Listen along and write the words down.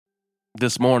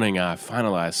This morning, I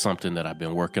finalized something that I've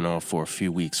been working on for a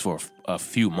few weeks, for a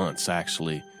few months,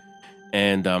 actually.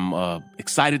 And I'm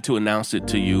excited to announce it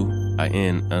to you.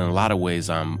 In a lot of ways,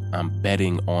 I'm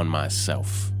betting on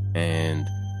myself. And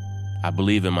I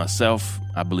believe in myself.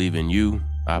 I believe in you.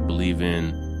 I believe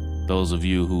in those of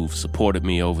you who've supported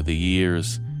me over the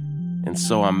years. And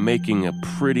so I'm making a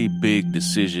pretty big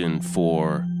decision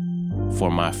for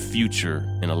my future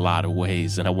in a lot of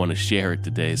ways. And I want to share it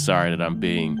today. Sorry that I'm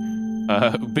being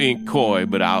coy,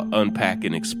 but I'll unpack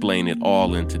and explain it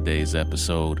all in today's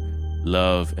episode.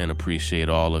 Love and appreciate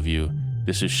all of you.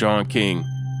 This is Sean King,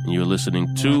 and you're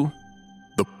listening to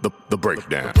The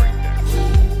Breakdown.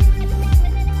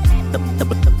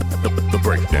 The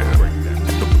Breakdown.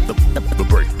 The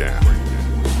Breakdown.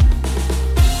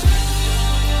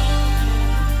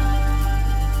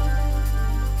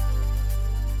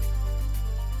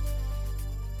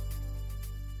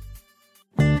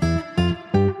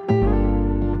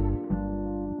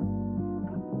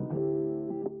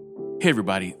 Hey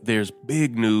everybody, there's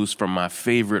big news from my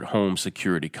favorite home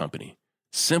security company.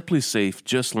 SimpliSafe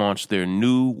just launched their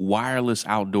new wireless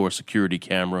outdoor security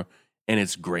camera, and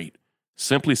it's great.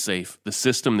 SimpliSafe, the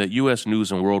system that U.S.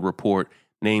 News & World Report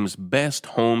names Best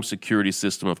Home Security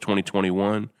System of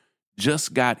 2021,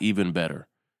 just got even better.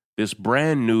 This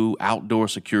brand new outdoor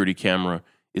security camera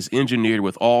is engineered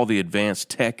with all the advanced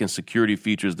tech and security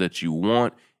features that you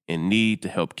want and need to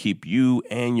help keep you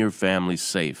and your family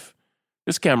safe.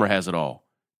 This camera has it all.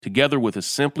 Together with a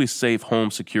SimpliSafe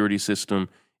home security system,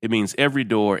 it means every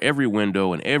door, every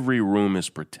window, and every room is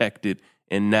protected,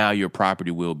 and now your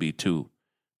property will be too.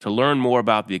 To learn more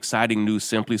about the exciting new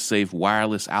SimpliSafe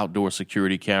wireless outdoor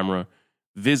security camera,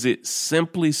 visit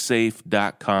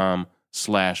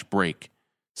simplisafe.com/break.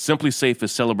 SimpliSafe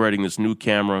is celebrating this new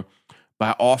camera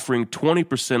by offering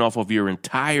 20% off of your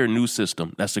entire new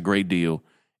system. That's a great deal.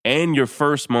 And your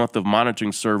first month of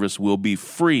monitoring service will be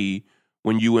free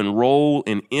when you enroll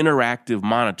in interactive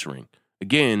monitoring.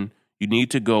 Again, you need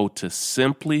to go to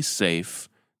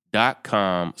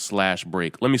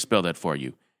simplisafe.com/break. Let me spell that for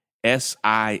you.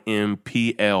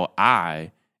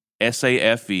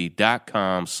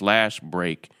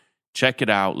 simplisafe.com/break. Check it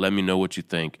out. Let me know what you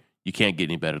think. You can't get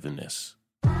any better than this.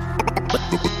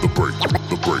 The Breakdown.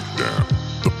 The Breakdown.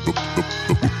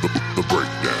 The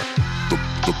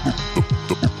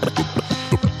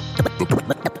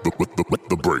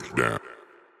Breakdown.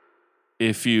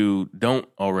 If you don't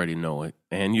already know it,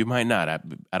 and you might not, I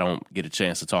don't get a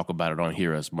chance to talk about it on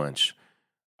here as much.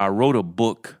 I wrote a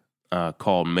book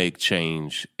called Make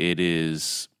Change. It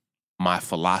is my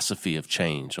philosophy of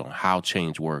change, on how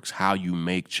change works, how you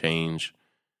make change.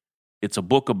 It's a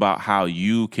book about how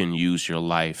you can use your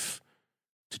life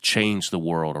to change the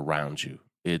world around you.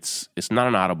 It's not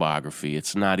an autobiography.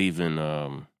 It's not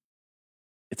even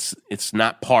it's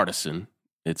not partisan.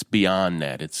 It's beyond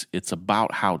that. It's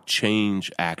about how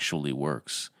change actually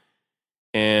works.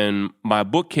 And my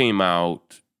book came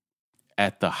out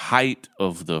at the height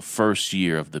of the first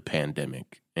year of the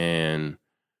pandemic. And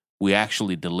we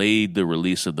actually delayed the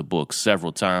release of the book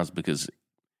several times because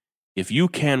if you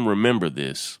can remember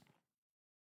this,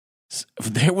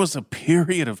 there was a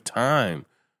period of time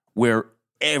where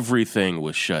everything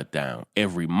was shut down.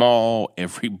 Every mall,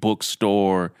 every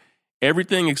bookstore,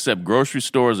 everything except grocery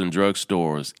stores and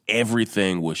drugstores,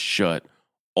 everything was shut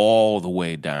all the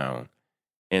way down.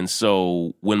 And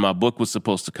so when my book was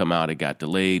supposed to come out, it got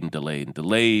delayed and delayed and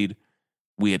delayed.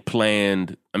 We had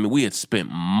spent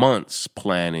months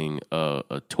planning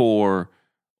a tour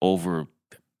over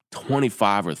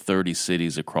 25 or 30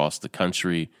 cities across the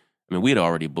country. We had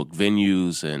already booked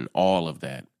venues and all of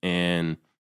that. And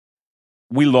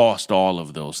we lost all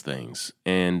of those things.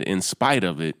 And in spite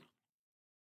of it,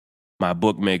 my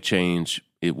book, Make Change,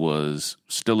 it was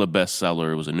still a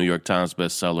bestseller. It was a New York Times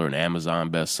bestseller, an Amazon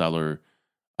bestseller.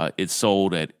 It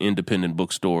sold at independent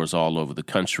bookstores all over the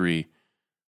country.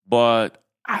 But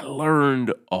I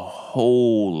learned a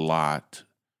whole lot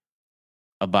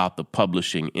about the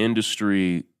publishing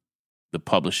industry, the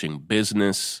publishing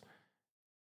business,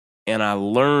 and I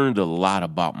learned a lot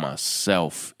about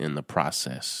myself in the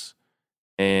process.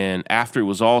 And after it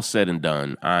was all said and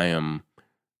done, I am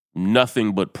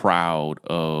nothing but proud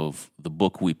of the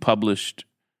book we published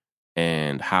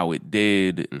and how it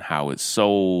did and how it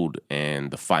sold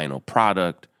and the final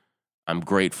product. I'm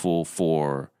grateful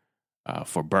for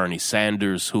Bernie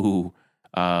Sanders, who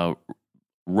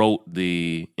wrote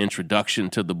the introduction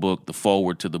to the book, the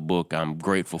foreword to the book. I'm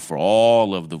grateful for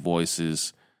all of the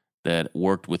voices that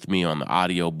worked with me on the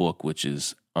audio book, which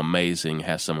is amazing,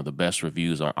 has some of the best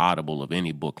reviews on Audible of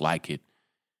any book like it.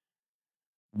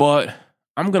 But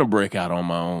I'm going to break out on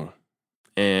my own.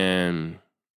 And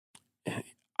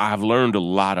I've learned a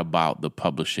lot about the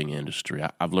publishing industry.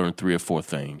 I've learned 3 or 4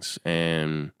 things.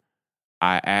 And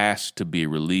I asked to be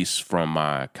released from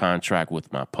my contract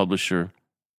with my publisher,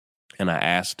 and I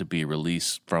asked to be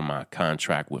released from my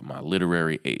contract with my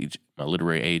literary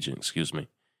agent, excuse me.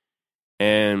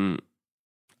 And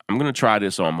I'm going to try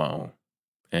this on my own.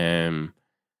 And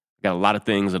got a lot of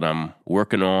things that I'm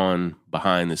working on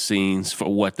behind the scenes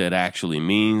for what that actually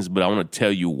means, but I want to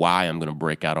tell you why I'm going to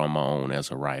break out on my own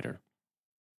as a writer.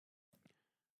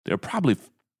 There are probably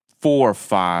 4 or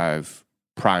 5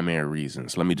 primary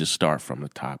reasons. Let me just start from the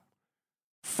top.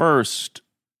 First,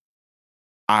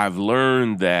 I've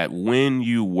learned that when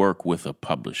you work with a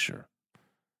publisher,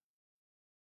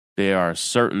 there are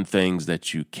certain things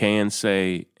that you can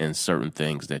say and certain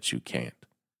things that you can't.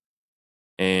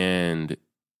 And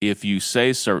if you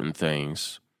say certain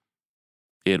things,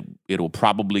 it'll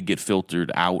probably get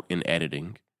filtered out in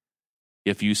editing.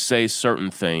 If you say certain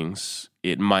things,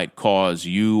 it might cause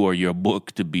you or your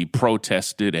book to be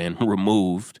protested and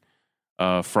removed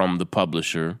from the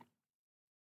publisher.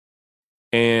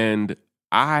 And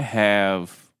I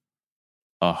have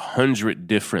 100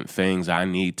 different things I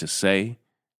need to say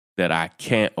that I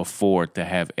can't afford to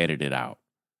have edited out.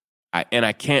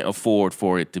 I can't afford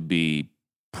for it to be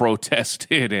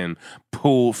protested and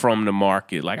pulled from the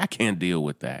market. Like, I can't deal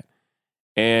with that.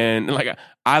 And like,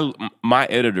 my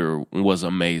editor was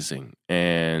amazing,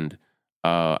 and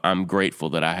I'm grateful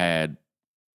that I had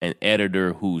an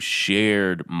editor who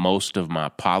shared most of my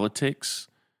politics.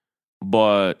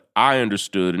 But I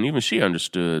understood, and even she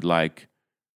understood, like,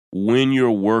 when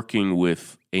you're working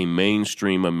with a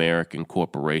mainstream American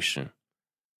corporation,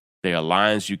 there are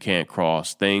lines you can't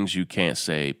cross, things you can't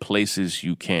say, places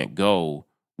you can't go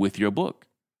with your book.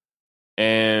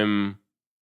 And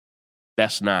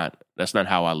that's not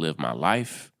how I live my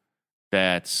life.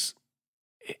 And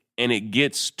it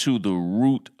gets to the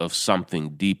root of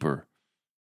something deeper.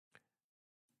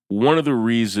 One of the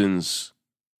reasons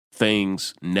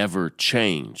things never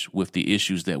change with the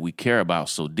issues that we care about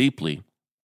so deeply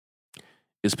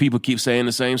is people keep saying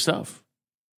the same stuff.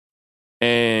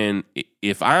 And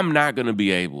if I'm not going to be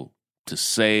able to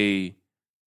say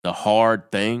the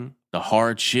hard thing, the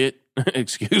hard shit,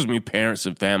 excuse me, parents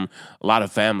and family, a lot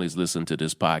of families listen to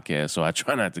this podcast, so I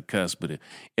try not to cuss, but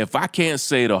if I can't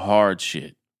say the hard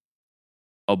shit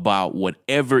about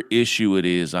whatever issue it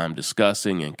is I'm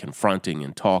discussing and confronting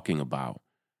and talking about,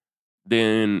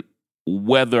 then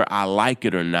whether I like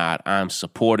it or not, I'm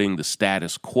supporting the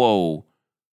status quo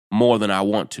more than I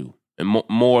want to, and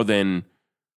more than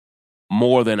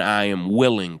I am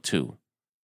willing to.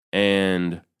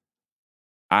 And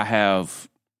I have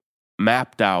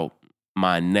mapped out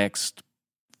my next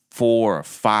 4 or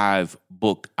 5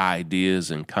 book ideas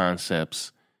and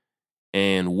concepts,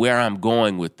 and where I'm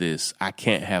going with this, I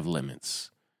can't have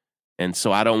limits. And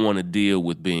so I don't want to deal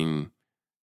with being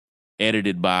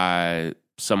edited by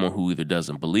someone who either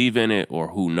doesn't believe in it or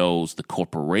who knows the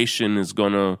corporation is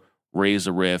going to raise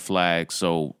a red flag.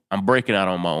 So I'm breaking out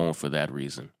on my own for that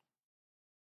reason.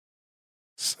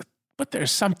 But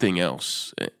there's something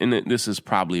else, and this is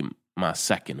probably my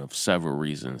second of several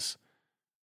reasons.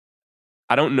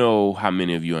 I don't know how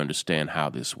many of you understand how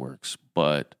this works,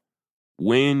 but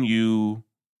when you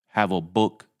have a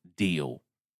book deal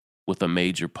with a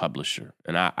major publisher,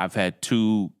 and I've had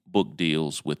 2 book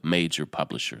deals with major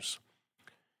publishers,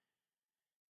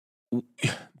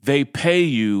 they pay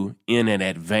you in an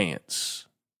advance,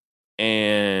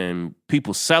 and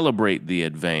people celebrate the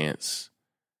advance.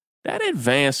 That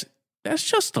advance, that's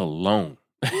just a loan.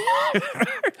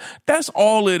 That's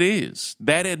all it is.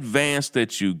 That advance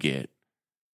that you get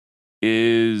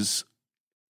is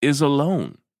a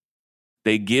loan.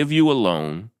 They give you a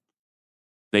loan.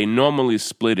 They normally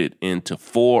split it into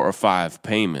 4 or 5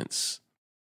 payments,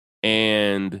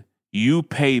 and you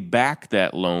pay back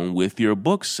that loan with your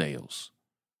book sales.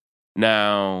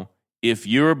 Now, if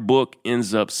your book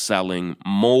ends up selling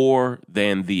more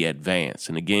than the advance,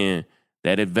 and again,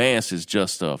 that advance is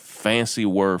just a fancy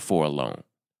word for a loan.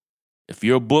 If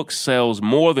your book sells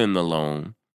more than the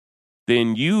loan,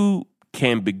 then you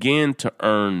can begin to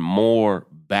earn more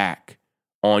back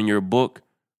on your book,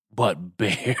 but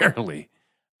barely.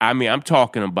 I mean, I'm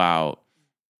talking about,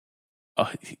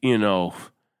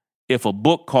 if a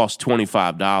book costs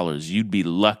 $25, you'd be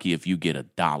lucky if you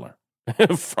get $1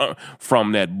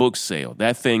 from that book sale.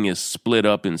 That thing is split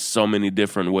up in so many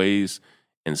different ways,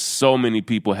 and so many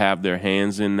people have their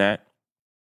hands in that.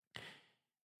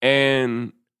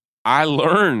 And I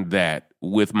learned that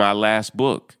with my last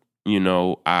book.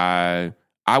 I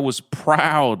was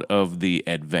proud of the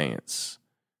advance.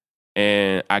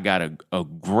 And I got a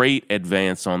great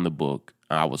advance on the book.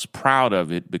 I was proud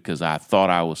of it because I thought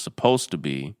I was supposed to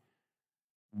be.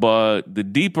 But the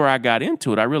deeper I got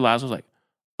into it, I realized I was like,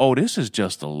 oh, this is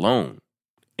just a loan.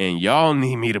 And y'all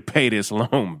need me to pay this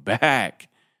loan back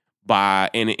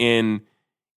and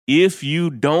if you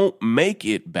don't make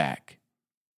it back,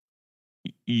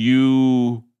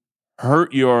 you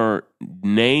hurt your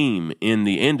name in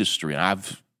the industry.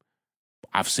 I've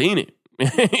seen it.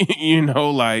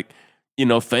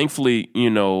 Thankfully,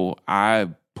 I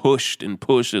pushed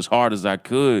as hard as I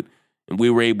could, and we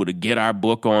were able to get our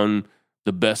book on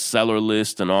the bestseller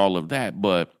list and all of that.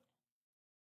 But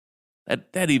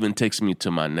that even takes me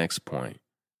to my next point.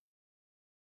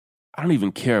 I don't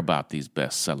even care about these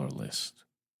bestseller lists.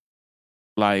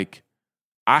 Like,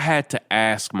 I had to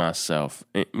ask myself,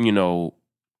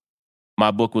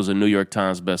 my book was a New York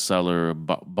Times bestseller,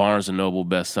 Barnes & Noble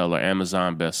bestseller,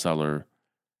 Amazon bestseller.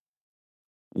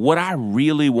 What I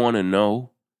really want to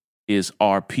know is,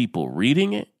 are people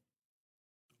reading it?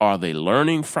 Are they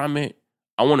learning from it?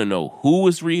 I want to know who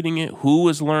is reading it, who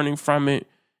is learning from it.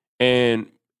 And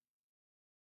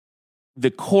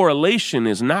the correlation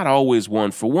is not always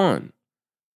one for one.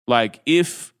 Like,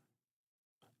 if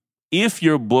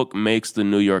your book makes the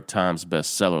New York Times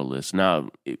bestseller list, now,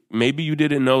 maybe you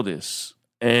didn't know this,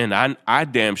 and I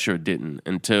damn sure didn't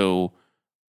until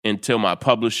my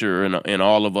publisher and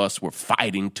all of us were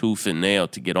fighting tooth and nail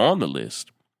to get on the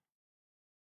list.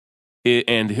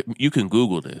 And you can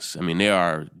Google this. I mean, there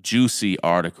are juicy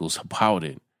articles about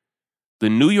it. The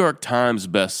New York Times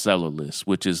bestseller list,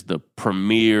 which is the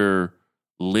premier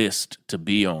list to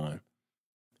be on,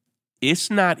 it's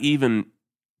not even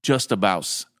just about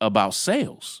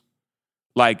sales.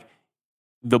 Like,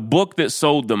 the book that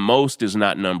sold the most is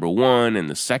not number one, and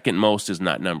the second most is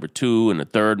not number two, and the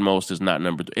third most is not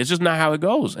number three. It's just not how it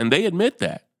goes. And they admit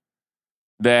that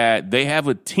they have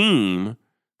a team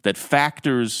that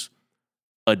factors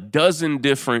a dozen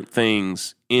different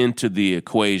things into the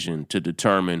equation to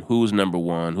determine who's number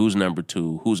one, who's number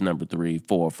two, who's number 3,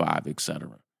 4, 5,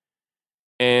 etc.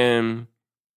 And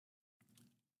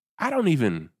I don't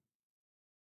even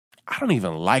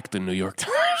like the New York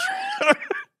Times.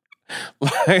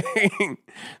 Like,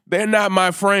 they're not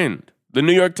my friend. The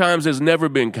New York Times has never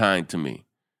been kind to me.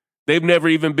 They've never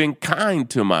even been kind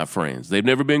to my friends. They've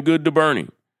never been good to Bernie.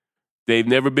 They've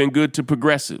never been good to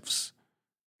progressives.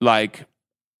 Like,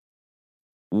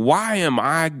 why am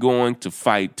I going to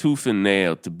fight tooth and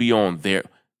nail to be on their...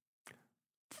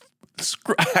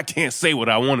 I can't say what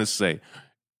I want to say.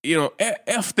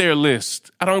 F their list.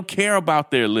 I don't care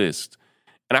about their list.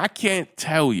 And I can't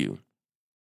tell you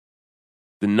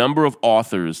the number of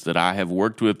authors that I have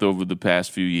worked with over the past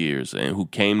few years and who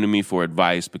came to me for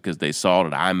advice because they saw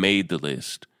that I made the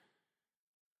list,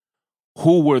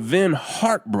 who were then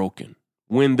heartbroken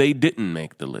when they didn't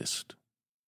make the list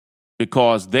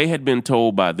because they had been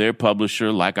told by their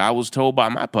publisher, like I was told by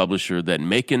my publisher, that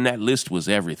making that list was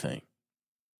everything.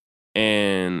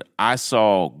 And I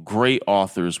saw great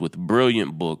authors with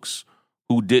brilliant books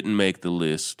who didn't make the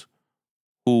list,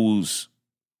 who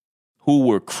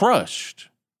were crushed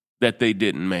that they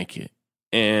didn't make it.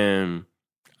 And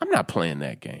I'm not playing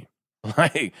that game.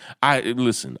 Like,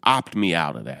 opt me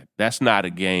out of that. That's not a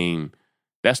game.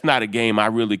 That's not a game I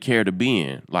really care to be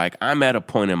in. Like, I'm at a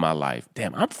point in my life.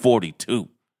 Damn, I'm 42.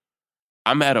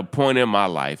 I'm at a point in my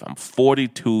life. I'm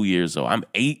 42 years old. I'm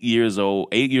 8 years old,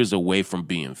 8 years away from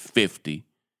being 50,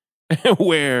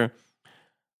 where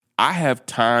I have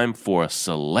time for a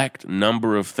select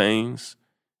number of things,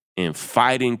 and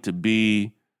fighting to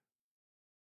be,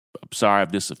 I'm sorry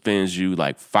if this offends you,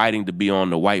 like fighting to be on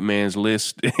the white man's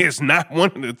list is not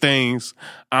one of the things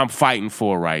I'm fighting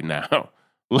for right now.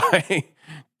 Like,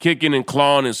 kicking and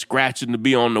clawing and scratching to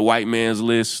be on the white man's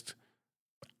list,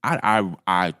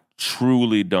 I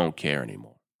truly don't care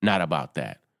anymore. Not about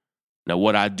that. Now,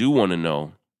 what I do want to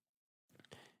know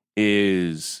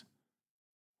is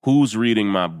who's reading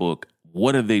my book.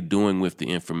 What are they doing with the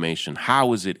information?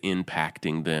 How is it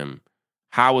impacting them?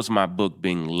 How is my book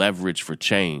being leveraged for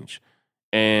change?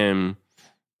 And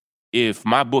if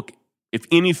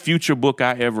any future book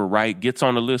I ever write gets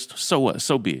on the list, so what?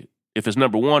 So be it. If it's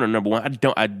number one,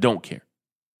 I don't care.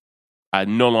 I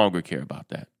no longer care about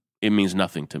that. It means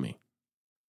nothing to me.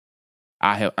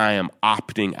 I am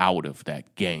opting out of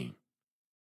that game.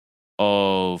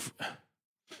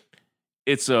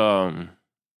 It's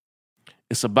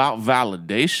about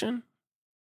validation.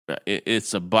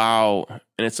 It's about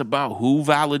who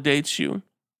validates you.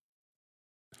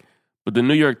 But the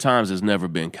New York Times has never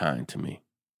been kind to me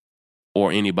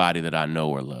or anybody that I know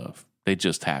or love. They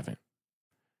just haven't.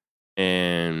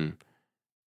 And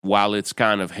while it's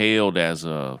kind of hailed as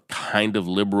a kind of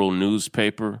liberal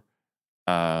newspaper,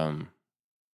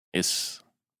 it's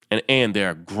and there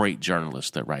are great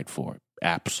journalists that write for it,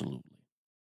 absolutely,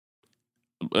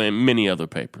 and many other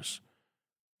papers.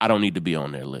 I don't need to be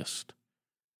on their list,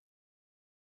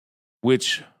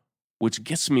 which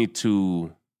gets me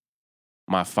to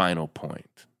my final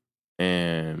point,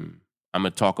 and I'm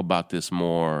going to talk about this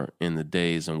more in the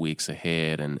days and weeks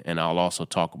ahead, and I'll also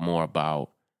talk more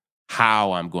about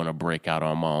how I'm going to break out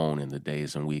on my own in the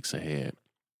days and weeks ahead.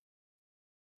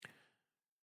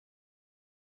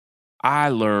 I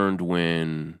learned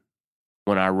when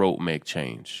I wrote Make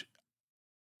Change,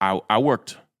 I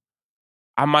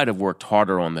might have worked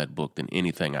harder on that book than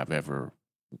anything I've ever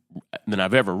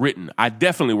written. I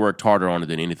definitely worked harder on it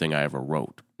than anything I ever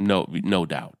wrote. No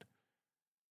doubt.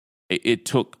 It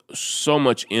took so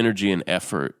much energy and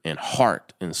effort and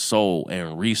heart and soul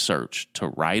and research to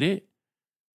write it.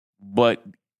 But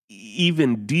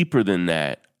even deeper than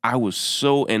that, I was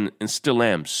so, and still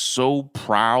am, so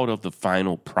proud of the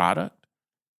final product.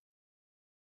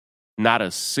 Not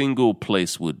a single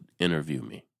place would interview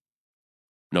me.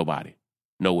 Nobody.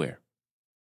 Nowhere.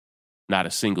 Not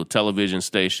a single television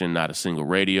station, not a single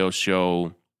radio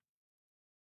show.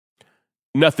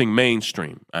 Nothing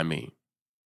mainstream, I mean.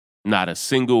 Not a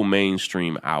single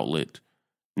mainstream outlet.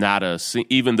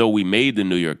 Even though we made the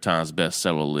New York Times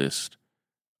bestseller list,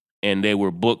 and they were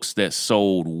books that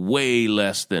sold way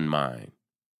less than mine.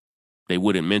 They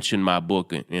wouldn't mention my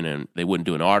book, they wouldn't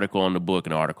do an article on the book,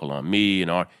 an article on me,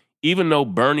 even though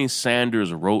Bernie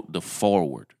Sanders wrote the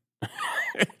foreword.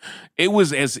 It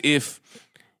was as if,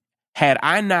 had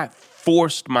I not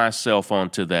forced myself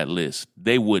onto that list,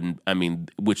 they would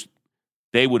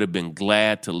have been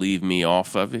glad to leave me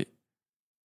off of it.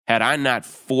 Had I not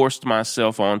forced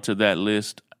myself onto that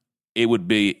list, it would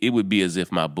be as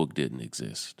if my book didn't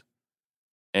exist.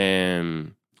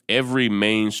 And every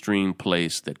mainstream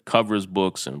place that covers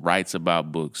books and writes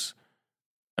about books,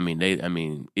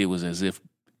 it was as if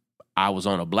I was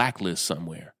on a blacklist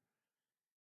somewhere.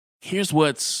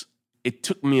 It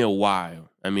took me a while.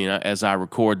 As I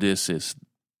record this, it's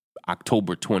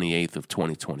October 28th of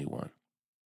 2021.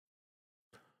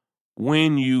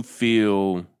 When you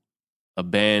feel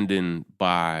abandoned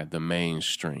by the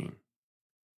mainstream,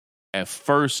 at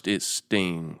first it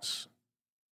stings.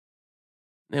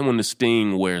 Then when the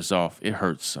sting wears off, it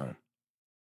hurts some.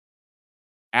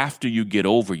 After you get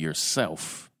over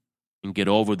yourself and get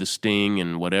over the sting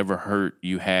and whatever hurt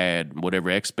you had, whatever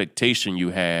expectation you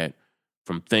had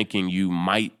from thinking you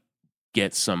might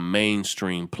get some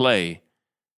mainstream play,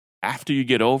 after you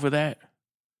get over that,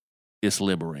 it's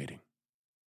liberating.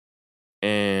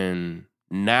 And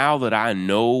now that I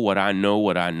know what I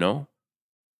know,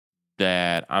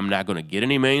 that I'm not going to get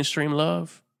any mainstream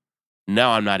love,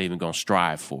 now I'm not even going to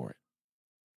strive for it.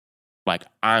 Like,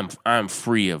 I'm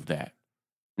free of that.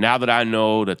 Now that I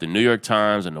know that the New York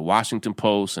Times and the Washington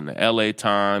Post and the LA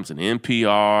Times and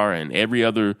NPR and every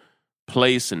other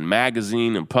place and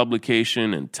magazine and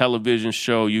publication and television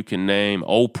show you can name,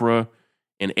 Oprah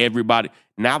and everybody,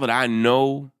 now that I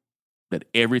know that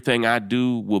everything I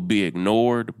do will be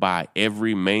ignored by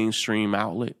every mainstream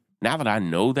outlet, now that I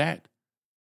know that,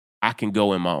 I can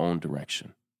go in my own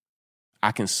direction.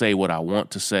 I can say what I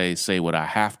want to say what I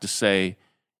have to say,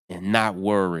 and not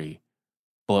worry,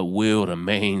 but will the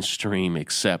mainstream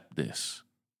accept this?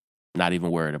 Not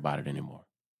even worried about it anymore.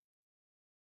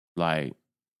 Like,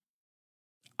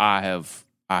 I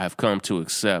have come to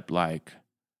accept, like,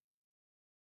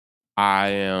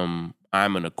 I'm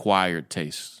an acquired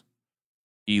taste.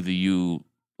 Either you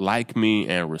like me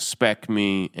and respect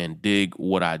me and dig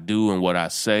what I do and what I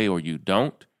say, or you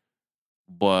don't.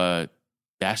 But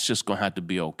that's just going to have to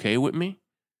be okay with me.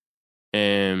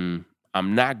 And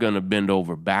I'm not going to bend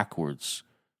over backwards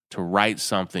to write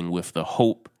something with the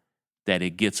hope that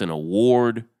it gets an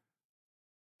award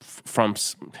from,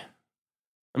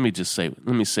 let me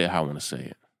say how I want to say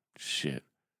it. Shit.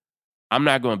 I'm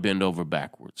not going to bend over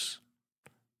backwards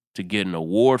to get an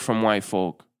award from white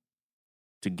folk,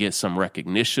 to get some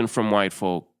recognition from white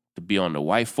folk, to be on the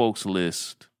white folks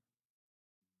list.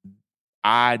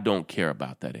 I don't care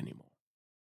about that anymore.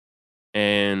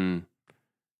 And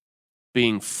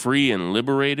being free and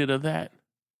liberated of that,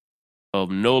 of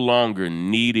no longer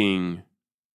needing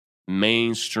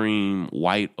mainstream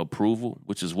white approval,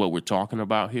 which is what we're talking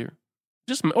about here,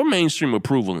 or mainstream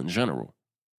approval in general,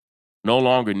 no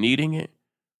longer needing it,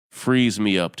 frees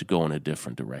me up to go in a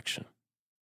different direction.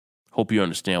 Hope you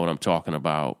understand what I'm talking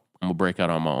about. I'm going to break out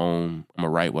on my own. I'm going to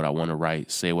write what I want to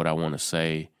write, say what I want to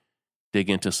say, dig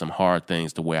into some hard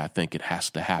things the way I think it has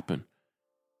to happen.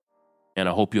 And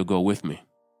I hope you'll go with me.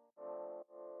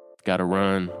 Got to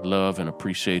run. Love and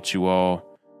appreciate you all.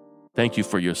 Thank you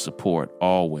for your support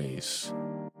always.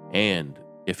 And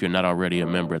if you're not already a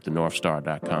member at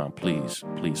thenorthstar.com, please,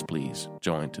 please, please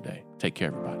join today. Take care,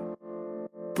 everybody.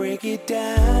 Break it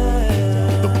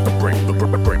down. The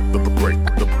breakdown.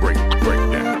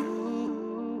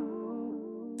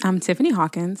 I'm Tiffany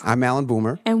Hawkins. I'm Alan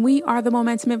Boomer. And we are the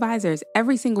Momentum Advisors.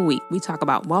 Every single week, we talk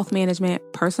about wealth management,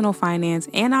 personal finance,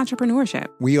 and entrepreneurship.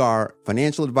 We are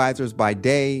financial advisors by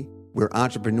day. We're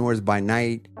entrepreneurs by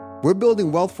night. We're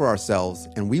building wealth for ourselves,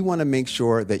 and we want to make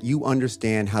sure that you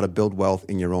understand how to build wealth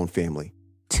in your own family.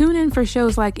 Tune in for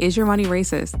shows like Is Your Money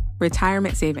Racist?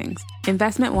 Retirement Savings,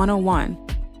 Investment 101.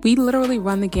 We literally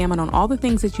run the gamut on all the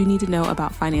things that you need to know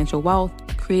about financial wealth,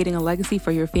 creating a legacy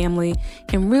for your family,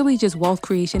 and really just wealth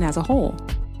creation as a whole.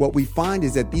 What we find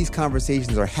is that these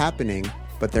conversations are happening,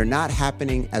 but they're not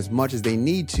happening as much as they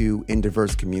need to in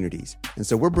diverse communities. And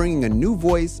so we're bringing a new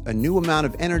voice, a new amount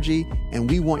of energy, and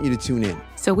we want you to tune in.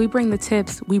 So we bring the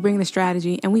tips, we bring the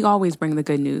strategy, and we always bring the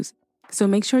good news. So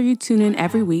make sure you tune in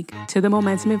every week to the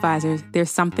Momentum Advisors. There's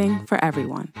something for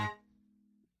everyone.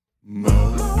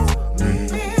 Moment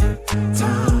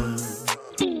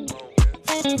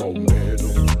time.